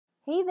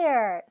Hey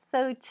there!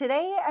 So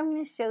today I'm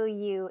going to show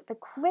you the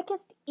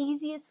quickest,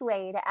 easiest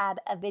way to add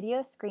a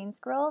video screen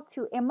scroll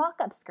to a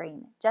mockup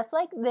screen, just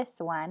like this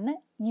one,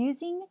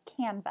 using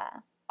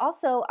Canva.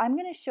 Also, I'm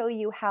going to show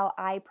you how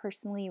I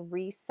personally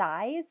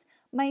resize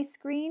my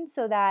screen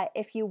so that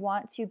if you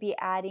want to be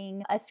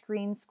adding a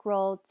screen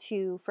scroll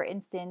to, for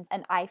instance,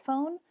 an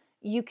iPhone,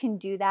 you can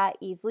do that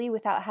easily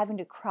without having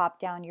to crop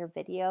down your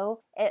video.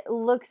 It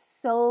looks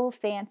so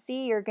fancy,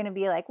 you're going to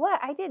be like,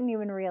 what? I didn't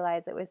even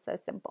realize it was so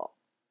simple.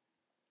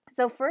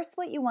 So first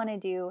what you want to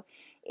do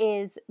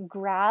is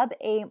grab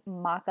a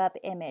mock-up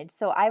image.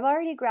 So I've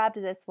already grabbed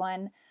this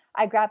one.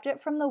 I grabbed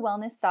it from the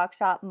Wellness Stock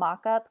Shop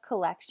mock-up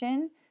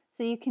collection.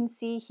 So you can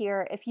see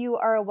here, if you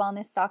are a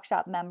Wellness Stock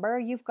Shop member,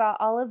 you've got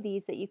all of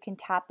these that you can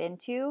tap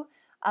into,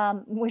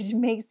 which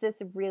makes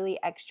this really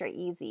extra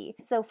easy.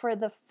 So for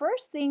the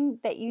first thing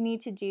that you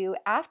need to do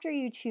after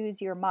you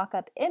choose your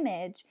mock-up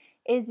image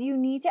is you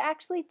need to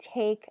actually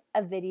take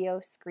a video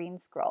screen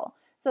scroll.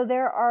 So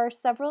there are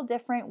several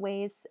different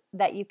ways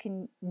that you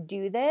can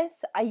do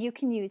this. You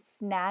can use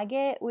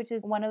Snagit, which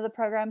is one of the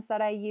programs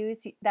that I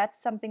use. That's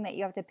something that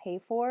you have to pay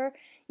for.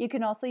 You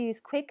can also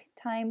use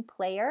QuickTime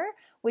Player,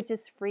 which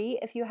is free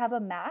if you have a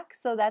Mac.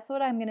 So that's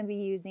what I'm going to be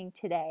using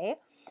today.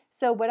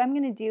 So what I'm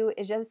going to do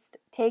is just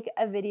take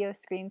a video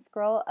screen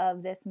scroll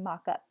of this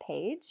mock-up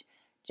page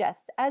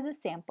just as a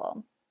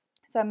sample.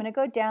 So I'm going to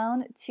go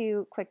down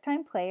to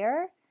QuickTime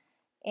Player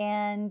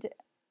and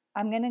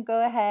I'm going to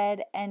go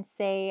ahead and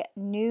say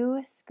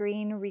new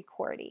screen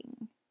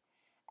recording.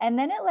 And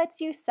then it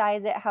lets you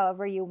size it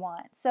however you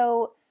want.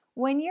 So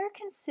when you're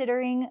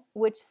considering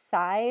which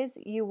size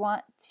you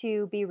want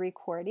to be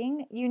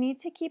recording, you need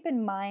to keep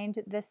in mind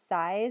the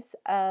size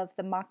of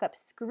the mock-up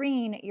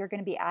screen you're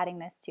going to be adding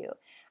this to.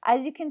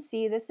 As you can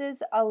see, this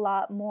is a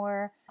lot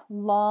more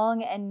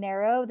long and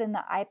narrow than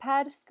the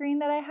iPad screen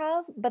that I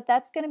have, but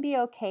that's going to be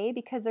okay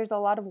because there's a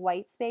lot of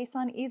white space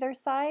on either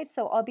side,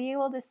 so I'll be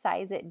able to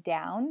size it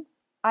down.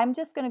 I'm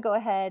just going to go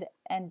ahead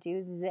and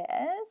do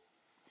this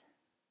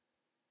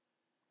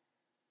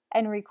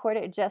and record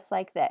it just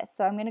like this.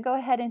 So I'm going to go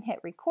ahead and hit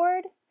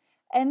record,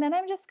 and then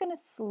I'm just going to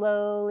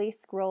slowly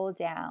scroll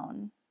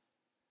down.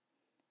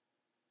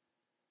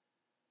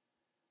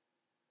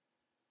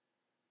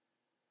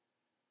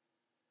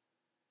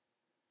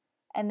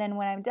 And then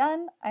when I'm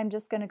done, I'm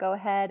just going to go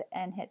ahead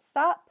and hit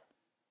stop,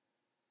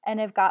 and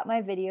I've got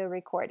my video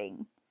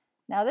recording.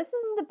 Now this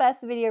isn't the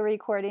best video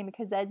recording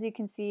because as you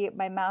can see,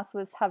 my mouse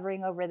was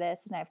hovering over this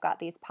and I've got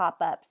these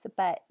pop-ups,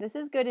 but this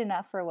is good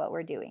enough for what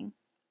we're doing.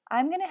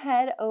 I'm going to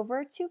head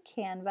over to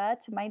Canva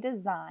to my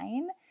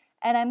design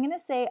and I'm going to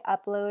say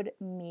upload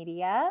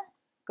media.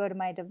 Go to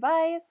my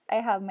device. I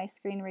have my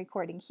screen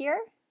recording here.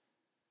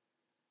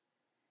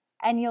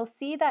 And you'll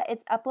see that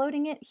it's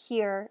uploading it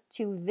here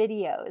to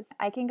videos.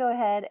 I can go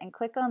ahead and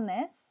click on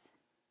this,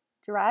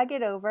 drag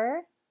it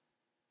over,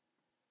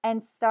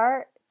 and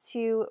start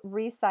to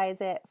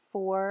resize it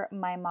for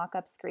my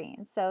mock-up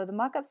screen. So the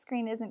mock-up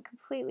screen isn't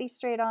completely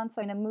straight on,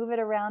 so I'm going to move it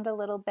around a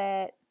little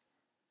bit.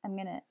 I'm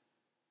going to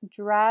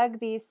drag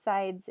these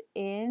sides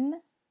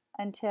in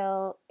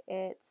until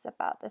it's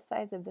about the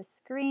size of the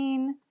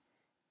screen.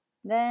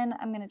 Then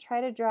I'm going to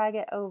try to drag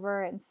it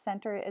over and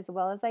center it as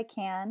well as I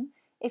can.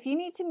 If you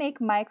need to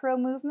make micro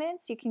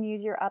movements, you can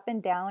use your up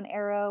and down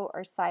arrow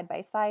or side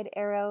by side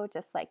arrow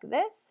just like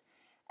this.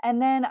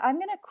 And then I'm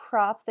going to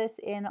crop this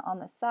in on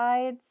the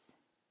sides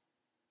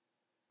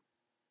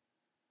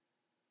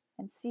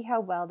and see how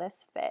well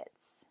this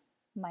fits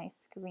my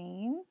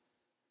screen.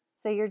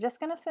 So you're just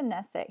going to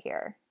finesse it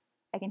here.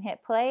 I can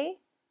hit play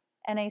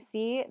and I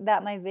see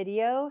that my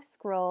video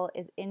scroll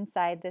is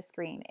inside the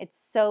screen. It's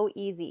so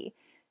easy.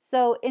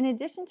 So in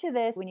addition to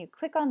this, when you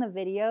click on the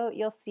video,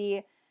 you'll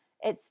see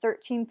it's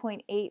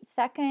 13.8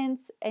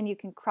 seconds and you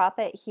can crop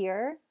it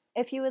here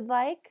if you would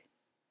like.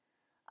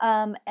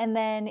 And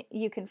then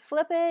you can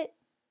flip it,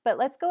 but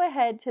let's go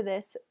ahead to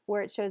this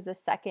where it shows the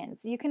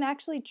seconds. You can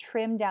actually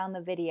trim down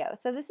the video.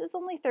 So this is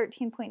only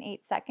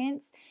 13.8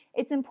 seconds.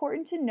 It's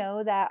important to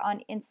know that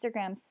on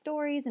Instagram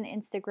stories and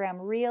Instagram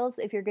reels,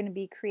 if you're going to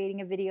be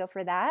creating a video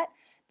for that,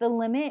 the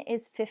limit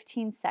is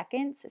 15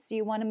 seconds. So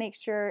you want to make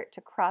sure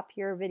to crop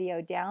your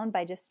video down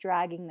by just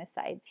dragging the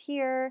sides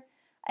here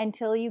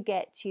until you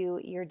get to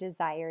your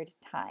desired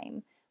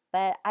time.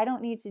 But I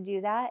don't need to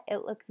do that.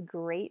 It looks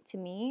great to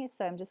me,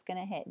 so I'm just going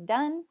to hit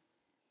done.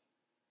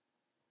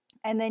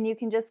 And then you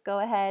can just go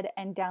ahead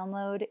and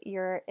download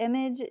your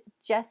image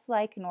just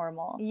like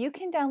normal. You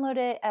can download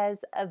it as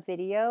a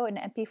video, an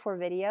MP4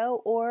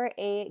 video, or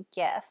a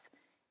GIF.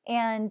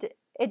 And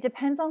it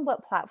depends on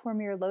what platform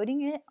you're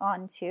loading it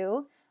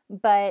onto.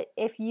 But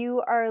if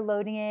you are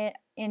loading it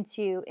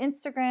into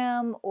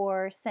Instagram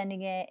or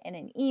sending it in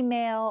an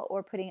email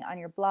or putting it on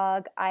your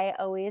blog, I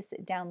always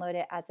download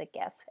it as a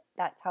GIF.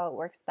 That's how it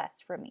works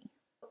best for me.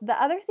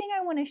 The other thing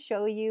I want to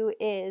show you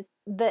is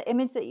the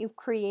image that you've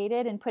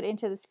created and put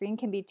into the screen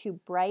can be too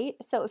bright.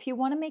 So if you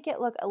want to make it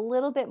look a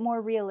little bit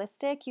more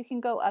realistic, you can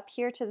go up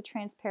here to the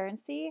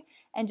transparency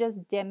and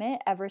just dim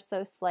it ever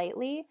so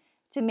slightly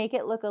to make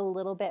it look a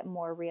little bit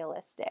more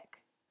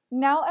realistic.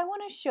 Now I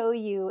want to show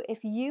you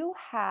if you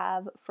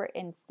have, for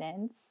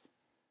instance,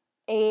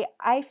 a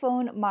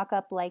iPhone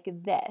mockup like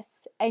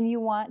this and you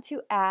want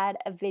to add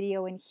a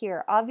video in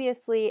here.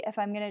 Obviously, if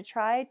I'm going to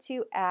try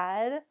to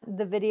add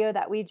the video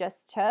that we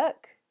just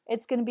took,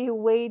 it's going to be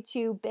way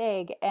too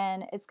big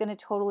and it's going to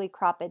totally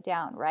crop it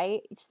down,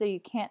 right? So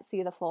you can't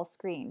see the full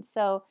screen.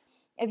 So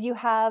if you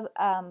have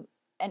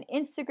an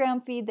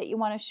Instagram feed that you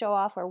want to show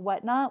off or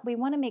whatnot, we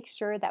want to make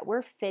sure that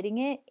we're fitting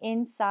it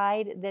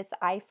inside this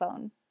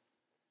iPhone.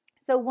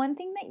 So one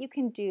thing that you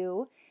can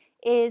do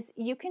is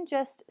you can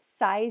just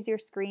size your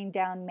screen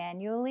down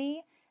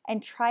manually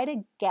and try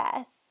to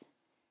guess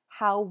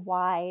how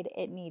wide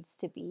it needs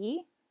to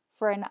be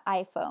for an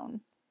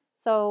iPhone.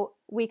 So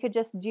we could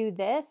just do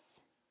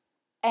this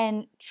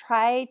and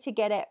try to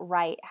get it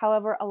right.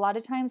 However, a lot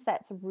of times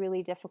that's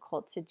really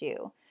difficult to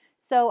do.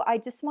 So I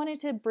just wanted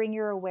to bring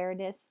your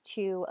awareness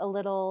to a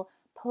little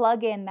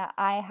plugin that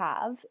I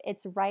have.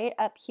 It's right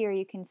up here,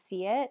 you can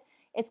see it.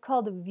 It's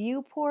called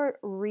Viewport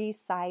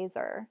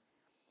Resizer.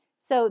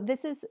 So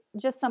this is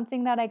just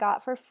something that I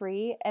got for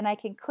free, and I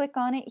can click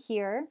on it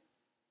here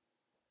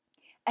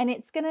and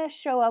it's going to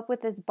show up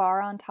with this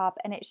bar on top,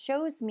 and it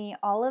shows me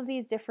all of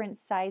these different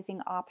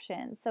sizing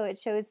options. So it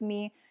shows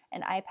me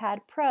an iPad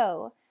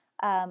Pro,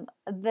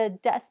 the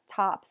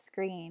desktop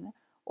screen,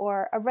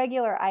 or a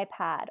regular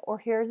iPad, or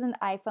here's an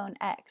iPhone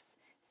X.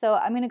 So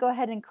I'm going to go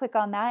ahead and click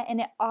on that,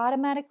 and it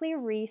automatically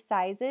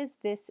resizes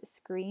this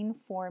screen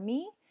for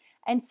me.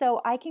 And so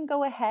I can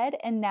go ahead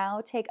and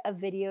now take a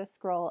video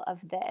scroll of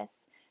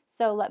this.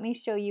 So let me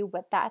show you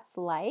what that's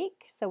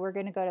like. So we're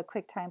going to go to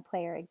QuickTime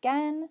Player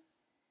again,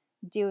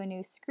 do a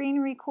new screen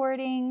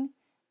recording,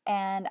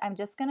 and I'm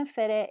just going to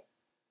fit it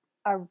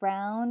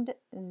around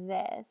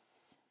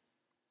this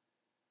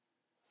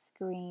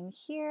screen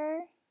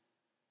here.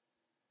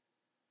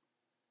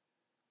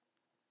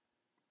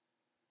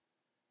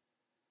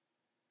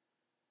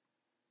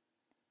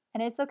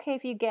 And it's okay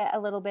if you get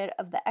a little bit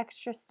of the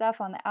extra stuff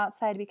on the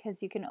outside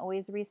because you can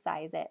always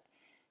resize it.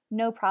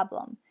 No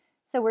problem.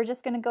 So we're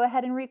just going to go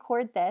ahead and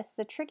record this.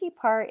 The tricky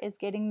part is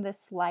getting the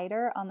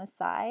slider on the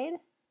side.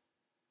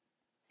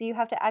 So you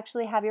have to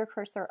actually have your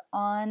cursor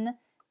on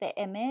the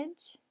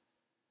image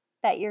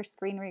that you're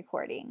screen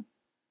recording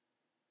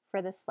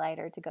for the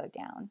slider to go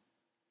down.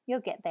 You'll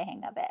get the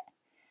hang of it.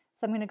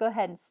 So I'm going to go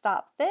ahead and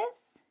stop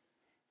this.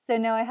 So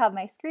now I have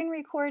my screen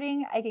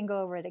recording. I can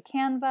go over to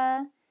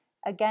Canva.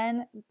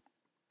 Again,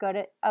 go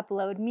to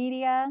Upload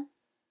Media.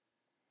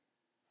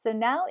 So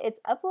now it's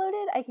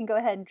uploaded. I can go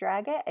ahead and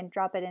drag it and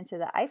drop it into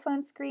the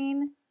iPhone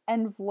screen,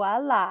 and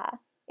voila!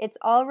 It's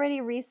already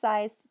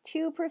resized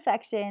to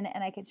perfection,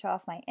 and I can show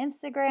off my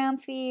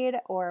Instagram feed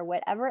or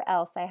whatever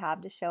else I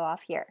have to show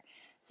off here.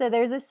 So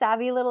there's a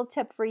savvy little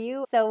tip for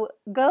you. So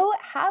go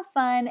have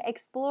fun,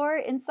 explore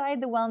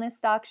inside the Wellness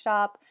Stock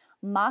Shop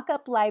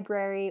Mockup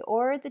library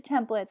or the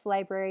templates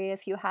library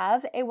if you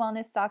have a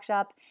Wellness Stock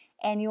Shop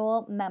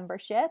annual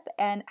membership,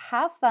 and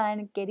have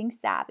fun getting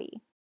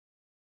savvy.